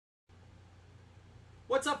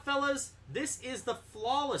what's up, fellas? This is the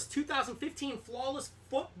Flawless 2015 Flawless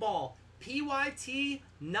Football PYT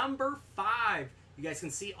number 5. You guys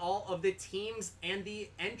can see all of the teams and the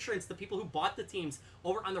entrants, the people who bought the teams,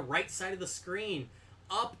 over on the right side of the screen.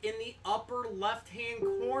 Up in the upper left-hand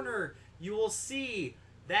corner, you will see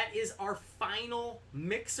that is our final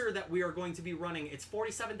mixer that we are going to be running. It's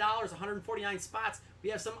 $47, 149 spots.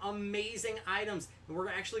 We have some amazing items, and we're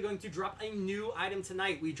actually going to drop a new item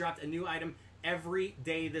tonight. We dropped a new item every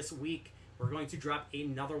day this week. We're going to drop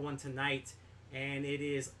another one tonight, and it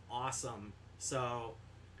is awesome. So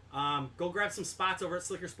go grab some spots over at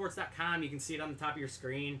slickersports.com. You can see it on the top of your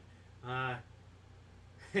screen. No,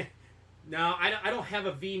 I don't have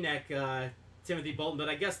a V-neck, Timothy Bolton, but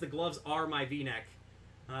I guess the gloves are my V-neck.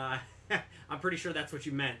 I'm pretty sure that's what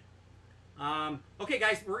you meant. Okay,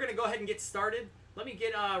 guys, we're going to go ahead and get started. Let me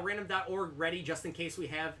get random.org ready just in case we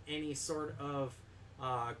have any sort of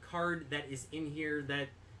card that is in here that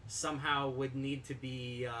somehow would need to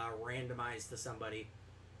be randomized to somebody.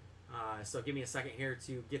 So give me a second here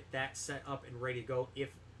to get that set up and ready to go if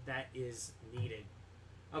that is needed.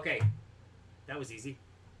 Okay, that was easy.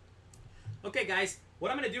 Okay, guys, what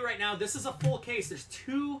I'm going to do right now, this is a full case. There's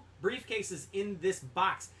 2 briefcases in this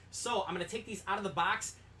box. So I'm going to take these out of the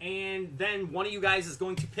box, and then one of you guys is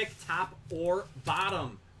going to pick top or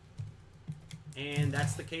bottom. And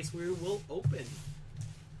that's the case we will open.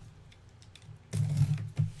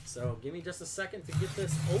 So give me just a second to get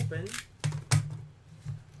this open.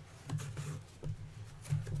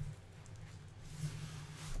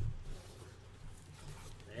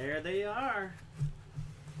 There they are.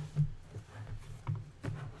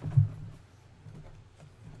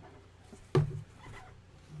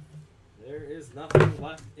 There is nothing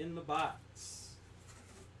left in the box.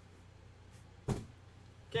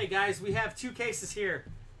 Okay, guys, we have 2 cases here.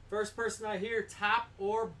 First person out here, top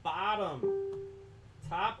or bottom?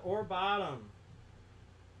 Top or bottom?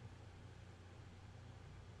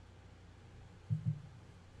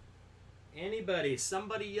 Anybody?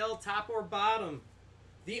 Somebody yell top or bottom.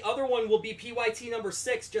 The other one will be PYT number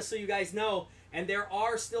 6, just so you guys know. And there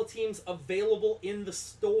are still teams available in the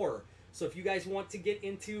store. So if you guys want to get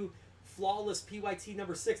into Flawless PYT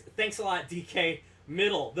number 6. Thanks a lot, DK.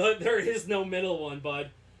 Middle. There is no middle one,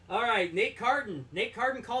 bud. All right, Nate Carden. Nate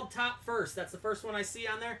Carden called top first. That's the first one I see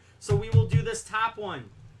on there. So we will do this top one.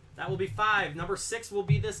 That will be 5. Number 6 will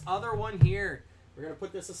be this other one here. We're going to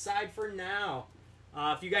put this aside for now.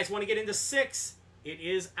 If you guys want to get into 6, it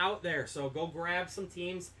is out there. So go grab some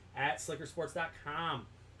teams at slickersports.com.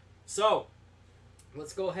 So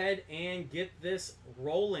let's go ahead and get this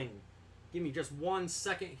rolling. Give me just 1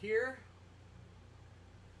 second here.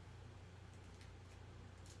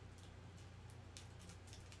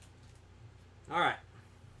 All right.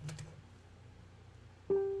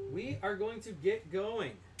 We are going to get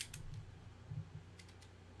going.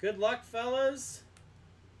 Good luck, fellas.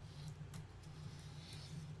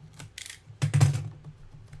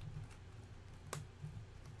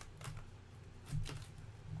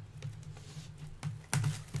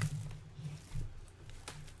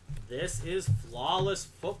 This is Flawless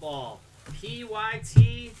Football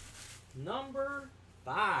PYT number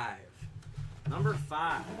 5. Number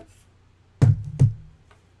 5.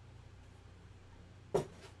 Cut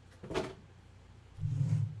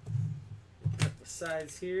the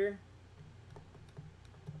sides here.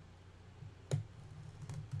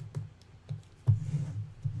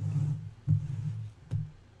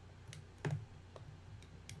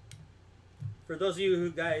 For those of you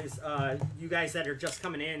guys that are just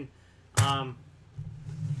coming in,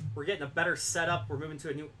 we're getting a better setup. We're moving to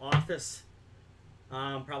a new office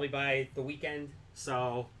probably by the weekend,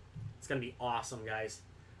 so it's gonna be awesome, guys.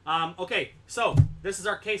 Okay, so this is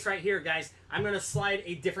our case right here, guys. I'm gonna slide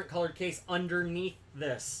a different colored case underneath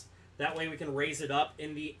this. That way we can raise it up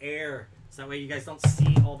in the air, so that way you guys don't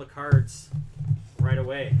see all the cards right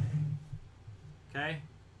away. Okay,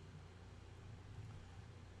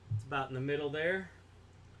 it's about in the middle there.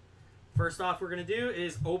 First off, we're gonna do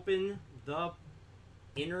is open the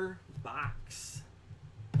inner box.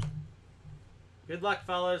 Good luck,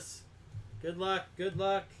 fellas. Good luck, good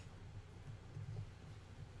luck.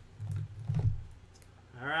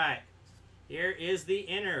 All right, here is the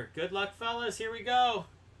inner. Good luck, fellas. Here we go.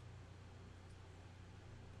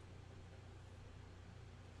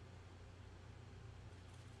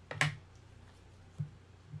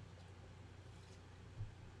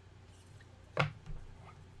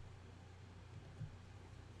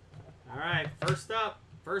 All right, first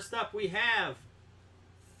up we have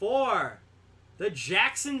for the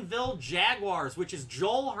Jacksonville Jaguars, which is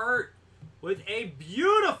Joel Hurt, with a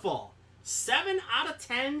beautiful 7 out of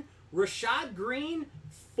 10 Rashad Green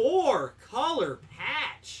 4-color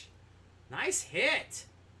patch. Nice hit.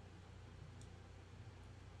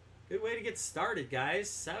 Good way to get started, guys.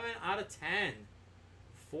 7 out of 10.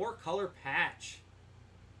 4-color patch.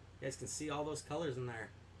 You guys can see all those colors in there.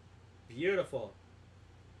 Beautiful.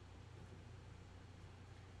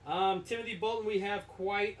 Timothy Bolton, we have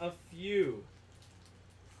quite a few.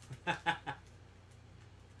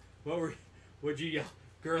 Would you yell?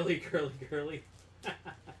 Girly, girly, girly.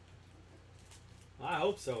 I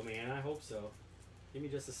hope so, man. I hope so. Give me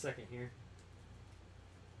just a second here.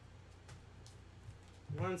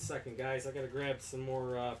 1 second, guys. I gotta grab some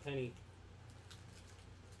more penny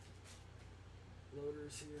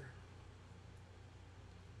loaders here.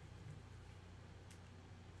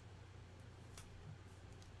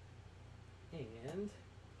 And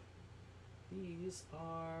these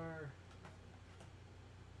are,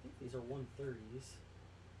 I think these are 130s.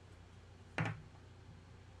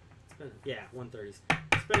 Yeah, 130s.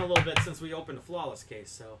 It's been a little bit since we opened a flawless case,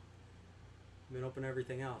 so I've been opening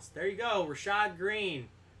everything else. There you go, Rashad Green.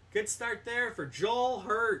 Good start there for Joel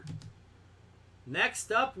Hurt.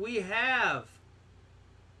 Next up we have,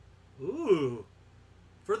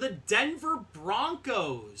 for the Denver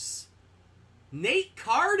Broncos, Nate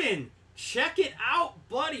Carden. Check it out,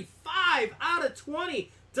 buddy. 5 out of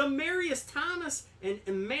 20. Demarius Thomas and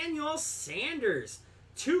Emmanuel Sanders.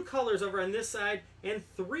 2 colors over on this side and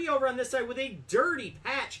 3 over on this side with a dirty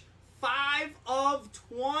patch. 5 of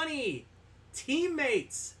 20.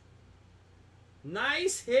 Teammates.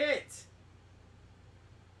 Nice hit.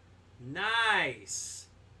 Nice.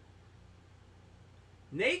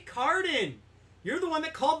 Nate Carden. You're the one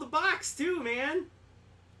that called the box too, man.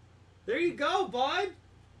 There you go, bud.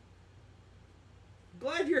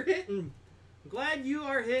 Glad you're hitting. Glad you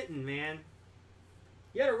are hitting, man.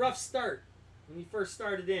 You had a rough start when you first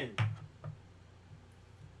started in.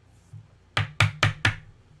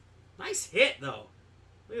 Nice hit, though.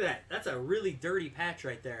 Look at that. That's a really dirty patch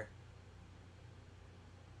right there.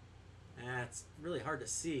 That's really hard to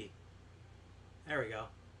see. There we go.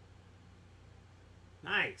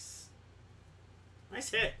 Nice. Nice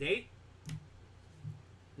hit, Nate.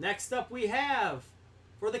 Next up we have,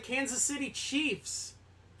 for the Kansas City Chiefs.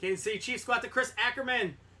 Kansas City Chiefs go out to Chris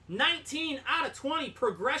Ackerman. 19 out of 20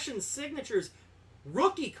 progression signatures.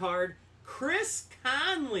 Rookie card, Chris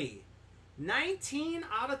Conley. 19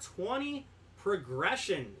 out of 20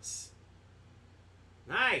 progressions.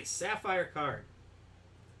 Nice. Sapphire card.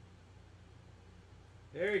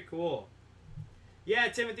 Very cool. Yeah,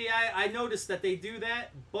 Timothy, I noticed that they do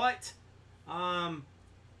that, but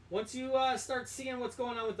once you start seeing what's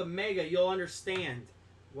going on with the Mega, you'll understand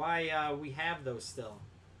why we have those still.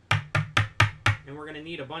 And we're going to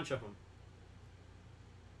need a bunch of them.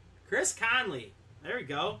 Chris Conley. There we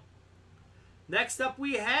go. Next up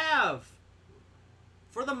we have,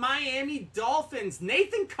 for the Miami Dolphins,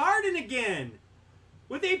 Nathan Carden again.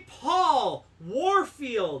 With a Paul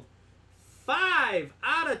Warfield. 5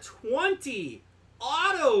 out of 20.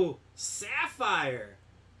 Auto Sapphire.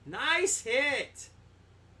 Nice hit.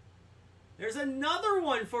 There's another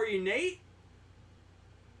one for you, Nate.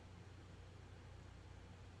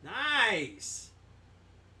 Nice.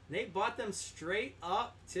 Nate bought them straight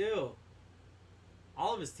up, too.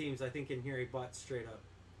 All of his teams, I think, in here he bought straight up.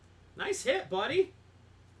 Nice hit, buddy.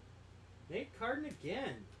 Nate Carden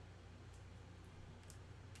again.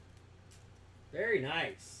 Very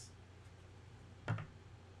nice.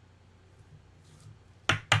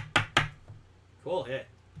 Cool hit.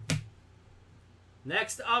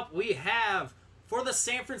 Next up, we have, for the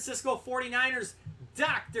San Francisco 49ers,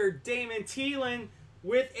 Dr. Damon Thielen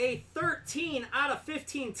with a 13 out of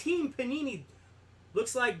 15 Team Panini.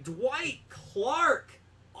 Looks like Dwight Clark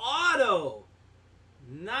auto.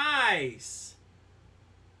 Nice.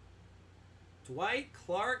 Dwight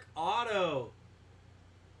Clark auto.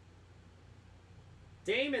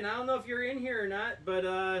 Damon, I don't know if you're in here or not, but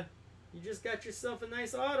you just got yourself a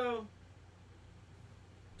nice auto.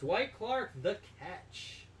 Dwight Clark, the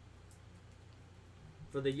catch.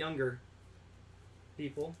 For the younger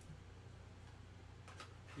people.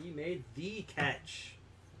 He made the catch.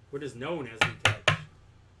 What is known as the catch.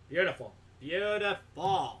 Beautiful.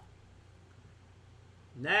 Beautiful.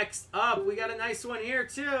 Next up, we got a nice one here,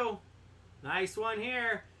 too. Nice one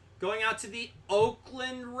here. Going out to the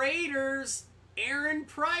Oakland Raiders. Aaron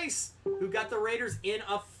Price, who got the Raiders in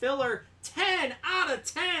a filler. 10 out of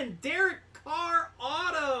 10. Derek Carr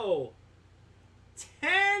auto.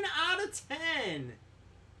 10 out of 10.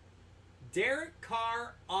 Derek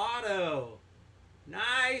Carr auto.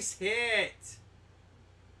 Nice hit.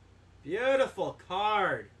 Beautiful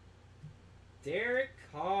card. Derek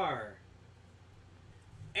Carr.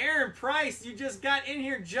 Aaron Price, you just got in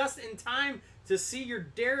here just in time to see your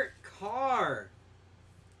Derek Carr.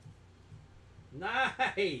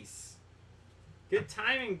 Nice. Good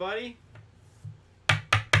timing, buddy.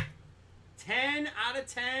 10 out of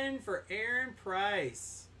 10 for Aaron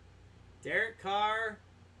Price. Derek Carr,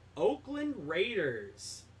 Oakland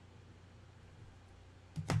Raiders.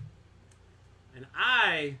 And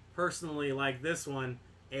I personally like this one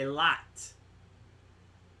a lot.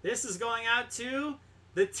 This is going out to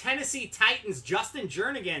the Tennessee Titans, Justin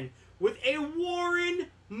Jernigan, with a Warren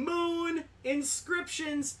Moon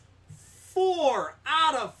inscriptions. 4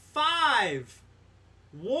 out of 5.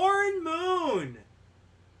 Warren Moon.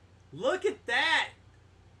 Look at that.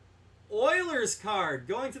 Oilers card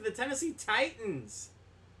going to the Tennessee Titans.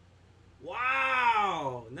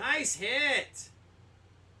 Wow. Nice hit.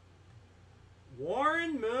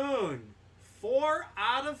 Warren Moon. 4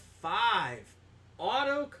 out of 5.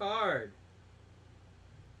 Auto card.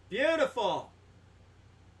 Beautiful.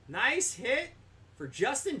 Nice hit for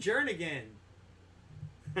Justin Jernigan.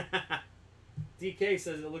 DK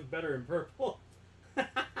says it looked better in purple.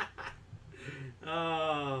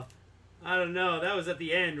 Oh, I don't know. That was at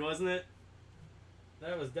the end, wasn't it?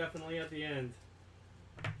 That was definitely at the end.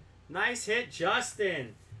 Nice hit,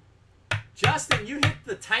 Justin. Justin, you hit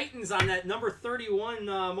the Titans on that number 31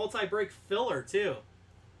 multi-break filler, too.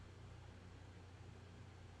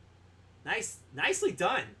 Nicely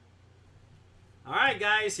done. All right,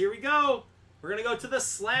 guys, here we go. We're going to go to the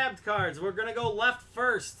slabbed cards. We're going to go left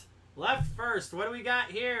first. Left first. What do we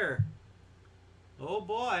got here? Oh,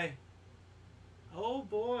 boy. Oh,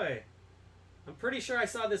 boy. I'm pretty sure I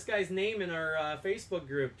saw this guy's name in our Facebook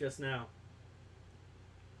group just now.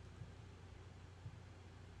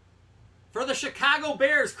 For the Chicago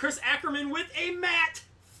Bears, Chris Ackerman with a Matt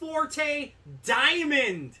Forte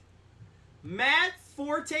Diamond. Matt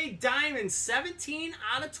Forte Diamond, 17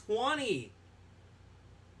 out of 20.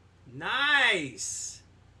 Nice.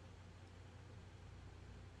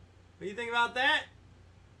 What do you think about that,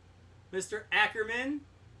 Mr. Ackerman?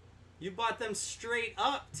 You bought them straight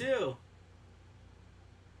up, too.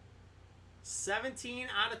 17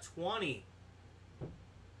 out of 20.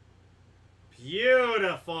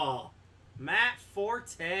 Beautiful. Matt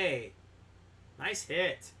Forte. Nice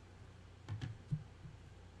hit.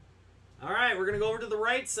 All right, we're going to go over to the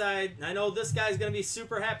right side. I know this guy's going to be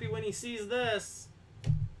super happy when he sees this.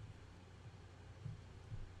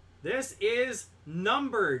 This is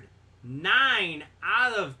numbered 9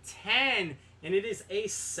 out of 10, and it is a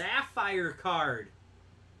sapphire card.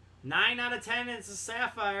 9 out of 10, and it's a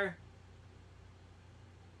sapphire.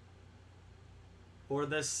 For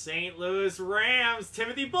the St. Louis Rams,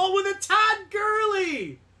 Timothy Bull with a Todd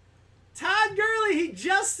Gurley. Todd Gurley, he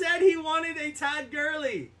just said he wanted a Todd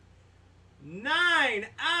Gurley. 9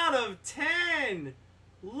 out of 10.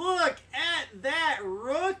 Look at that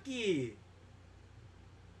rookie.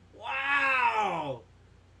 Wow.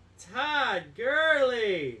 Todd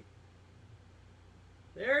Gurley.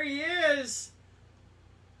 There he is.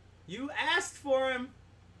 You asked for him.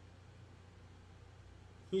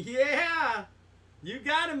 Yeah. You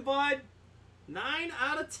got him, bud. 9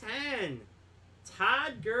 out of 10.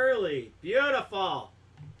 Todd Gurley. Beautiful.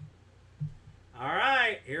 All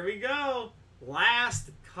right, here we go.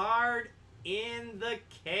 Last card in the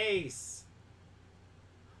case.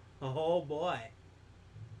 Oh, boy.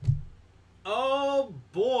 Oh,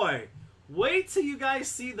 boy. Wait till you guys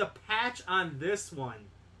see the patch on this one.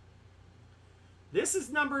 This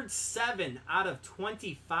is numbered 7 out of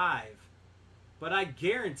 25. But I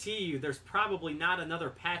guarantee you there's probably not another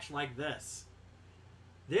patch like this.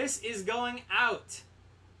 This is going out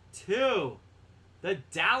to the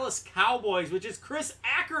Dallas Cowboys, which is Chris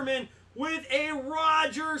Ackerman with a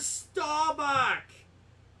Roger Staubach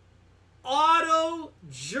auto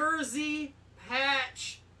jersey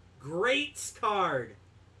patch greats card.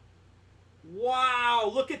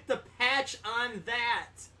 Wow, look at the patch on that.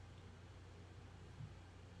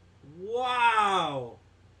 Wow.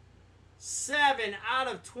 7 out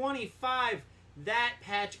of 25. That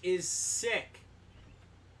patch is sick.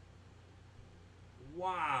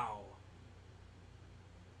 Wow.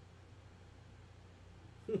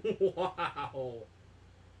 Wow.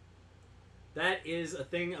 That is a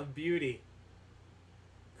thing of beauty.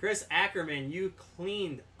 Chris Ackerman, you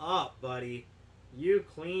cleaned up, buddy. You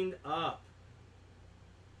cleaned up.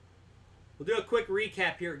 We'll do a quick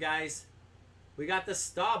recap here, guys. We got the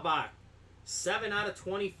Staubach, 7 out of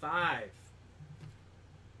 25.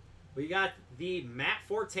 We got the Matt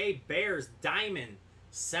Forte Bears Diamond,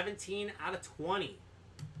 17 out of 20.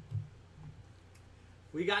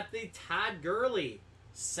 We got the Todd Gurley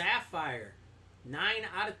Sapphire, 9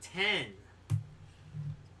 out of 10.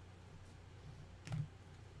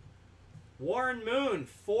 Warren Moon,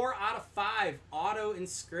 4 out of 5 auto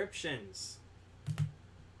inscriptions.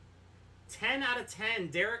 10 out of 10,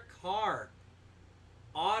 Derek Carr,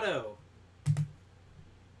 auto.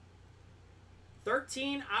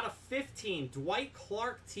 13 out of 15, Dwight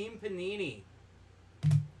Clark, Team Panini.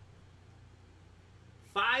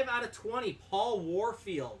 5 out of 20, Paul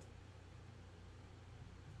Warfield.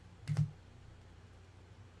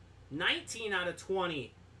 19 out of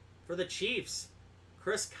 20 for the Chiefs,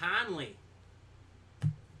 Chris Conley.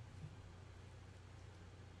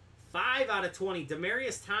 5 out of 20,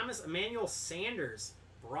 Demaryius Thomas, Emmanuel Sanders,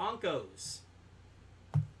 Broncos.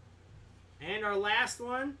 And our last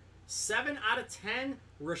one, 7 out of 10,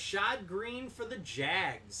 Rashad Green for the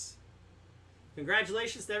Jags.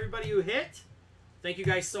 Congratulations to everybody who hit. Thank you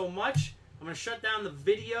guys so much. I'm going to shut down the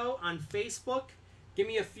video on Facebook. Give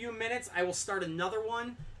me a few minutes. I will start another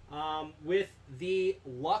one with the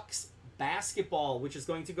Lux basketball, which is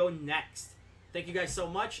going to go next. Thank you guys so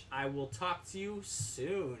much. I will talk to you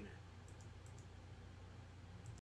soon.